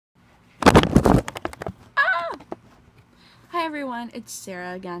Hi everyone, it's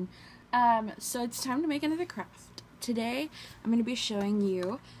Sarah again. So it's time to make another craft. Today I'm going to be showing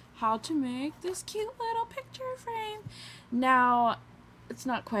you how to make this cute little picture frame. Now, it's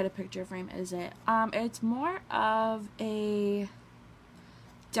not quite a picture frame, is it? It's more of a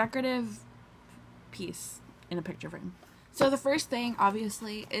decorative piece in a picture frame. So the first thing,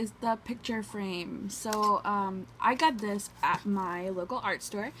 obviously, is the picture frame. So I got this at my local art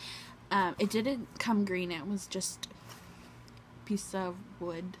store. It didn't come green, it was just piece of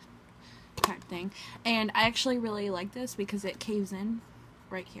wood type thing, and I actually really like this because it caves in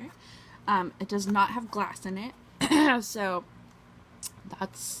right here. It does not have glass in it, so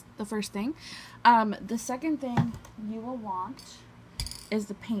that's the first thing. The second thing you will want is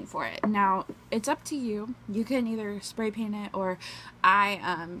the paint for it. Now, it's up to you. You can either spray paint it, or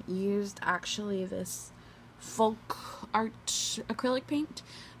I used actually this folk art acrylic paint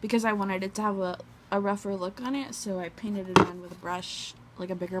because I wanted it to have a rougher look on it, so I painted it on with a brush, like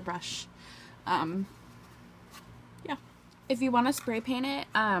a bigger brush. Yeah. If you want to spray paint it,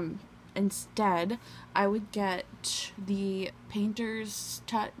 instead, I would get the painter's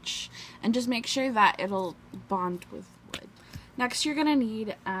touch and just make sure that it'll bond with wood. Next, you're gonna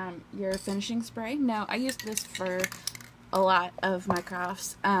need your finishing spray. Now, I use this for a lot of my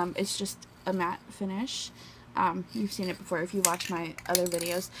crafts. It's just a matte finish. You've seen it before if you watch my other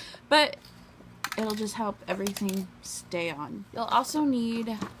videos, but it'll just help everything stay on. You'll also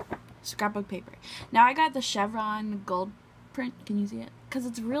need scrapbook paper. Now I got the chevron gold print, can you see it? Because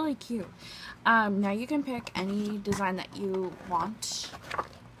it's really cute. Now you can pick any design that you want.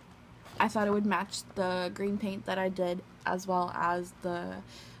 I thought it would match the green paint that I did, as well as the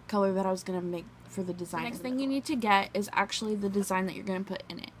color that I was going to make for the design. The next thing you need to get is actually the design that you're going to put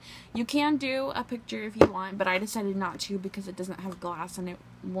in it. You can do a picture if you want, but I decided not to because it doesn't have glass and it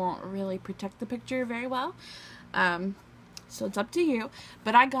won't really protect the picture very well. So it's up to you,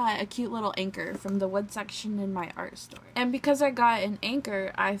 but I got a cute little anchor from the wood section in my art store. And because I got an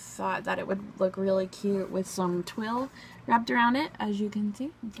anchor, I thought that it would look really cute with some twill wrapped around it, as you can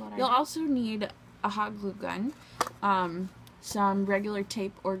see. You'll also need a hot glue gun, some regular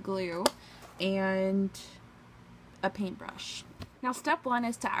tape or glue, and a paintbrush. Now, step one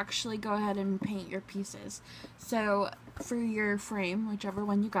is to actually go ahead and paint your pieces. So for your frame, whichever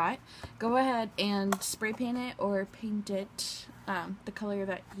one you got, go ahead and spray paint it or paint it the color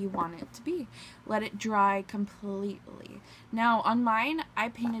that you want it to be. Let it dry completely. Now, on mine, I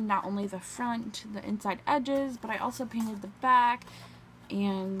painted not only the front, the inside edges, but I also painted the back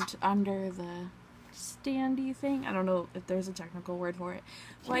and under the standy thing. I don't know if there's a technical word for it.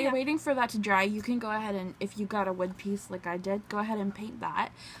 While you're waiting for that to dry, you can go ahead and, if you got a wood piece like I did, go ahead and paint that.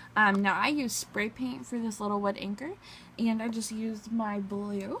 Now I use spray paint for this little wood anchor, and I just used my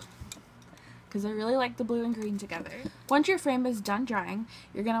blue because I really like the blue and green together. Once your frame is done drying,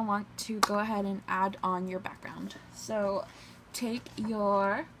 you're going to want to go ahead and add on your background. So take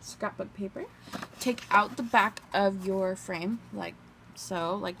your scrapbook paper, take out the back of your frame,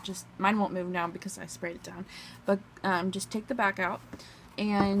 just mine won't move now because I sprayed it down, but just take the back out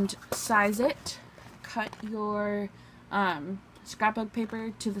and size it. Cut your scrapbook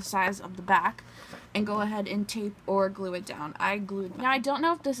paper to the size of the back and go ahead and tape or glue it down. I glued mine. Now, I don't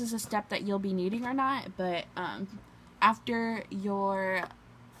know if this is a step that you'll be needing or not, but after your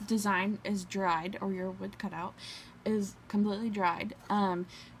design is dried, or your wood cutout is completely dried,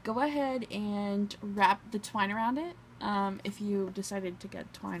 go ahead and wrap the twine around it. If you decided to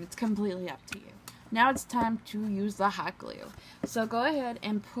get twine, it's completely up to you. Now it's time to use the hot glue. So go ahead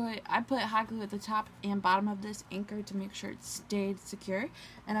and I put hot glue at the top and bottom of this anchor to make sure it stayed secure,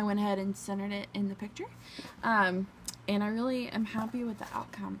 and I went ahead and centered it in the picture. And I really am happy with the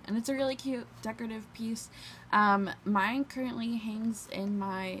outcome, and it's a really cute decorative piece. Mine currently hangs in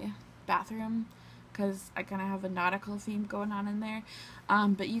my bathroom because I kind of have a nautical theme going on in there,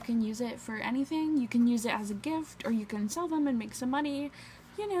 but you can use it for anything. You can use it as a gift, or you can sell them and make some money,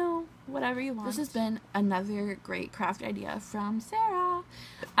 you know, whatever you want. This has been another great craft idea from Sarah.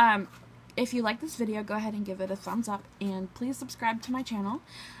 If you like this video, go ahead and give it a thumbs up, and please subscribe to my channel.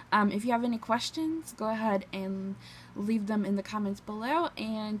 If you have any questions, go ahead and leave them in the comments below,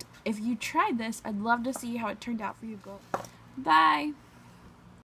 and if you tried this, I'd love to see how it turned out for you. Bye!